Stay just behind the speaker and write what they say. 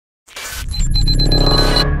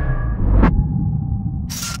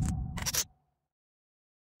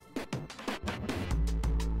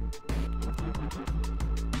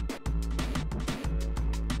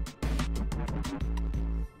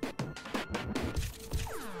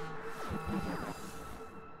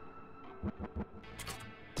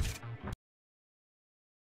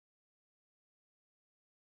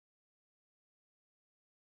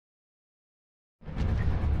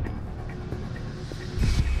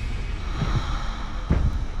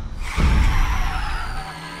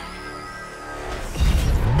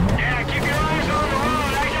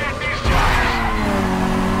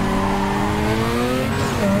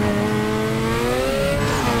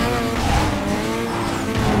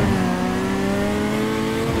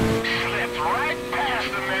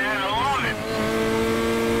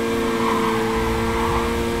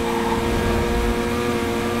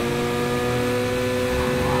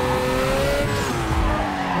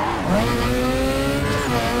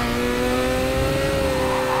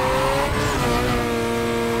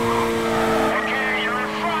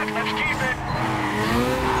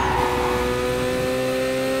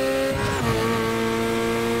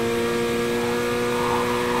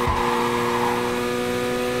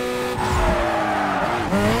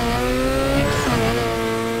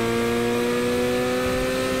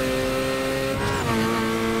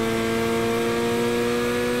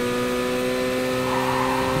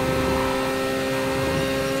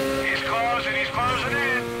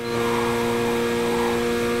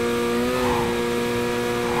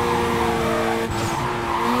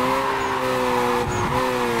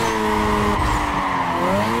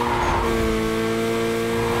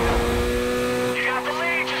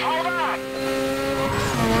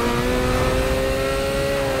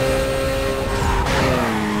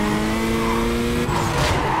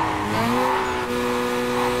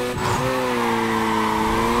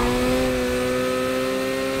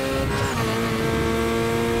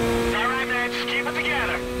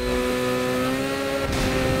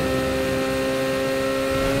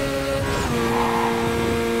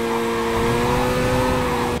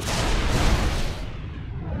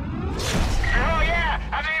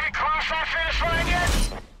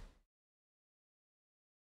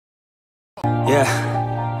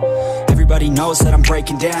Everybody knows that I'm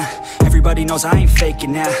breaking down. Everybody knows I ain't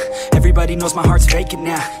faking now. Everybody knows my heart's vacant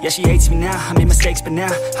now. Yeah, she hates me now, I made mistakes, but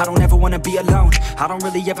now I don't ever wanna be alone. I don't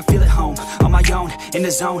really ever feel at home. On my own, in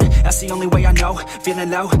the zone, that's the only way I know. Feeling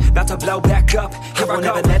low, about to blow back up. Here I won't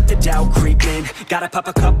ever let the doubt creep in. Gotta pop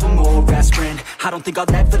a couple more aspirin. I don't think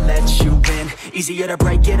I'll ever let you in. Easier to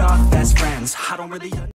break it off best friends. I don't really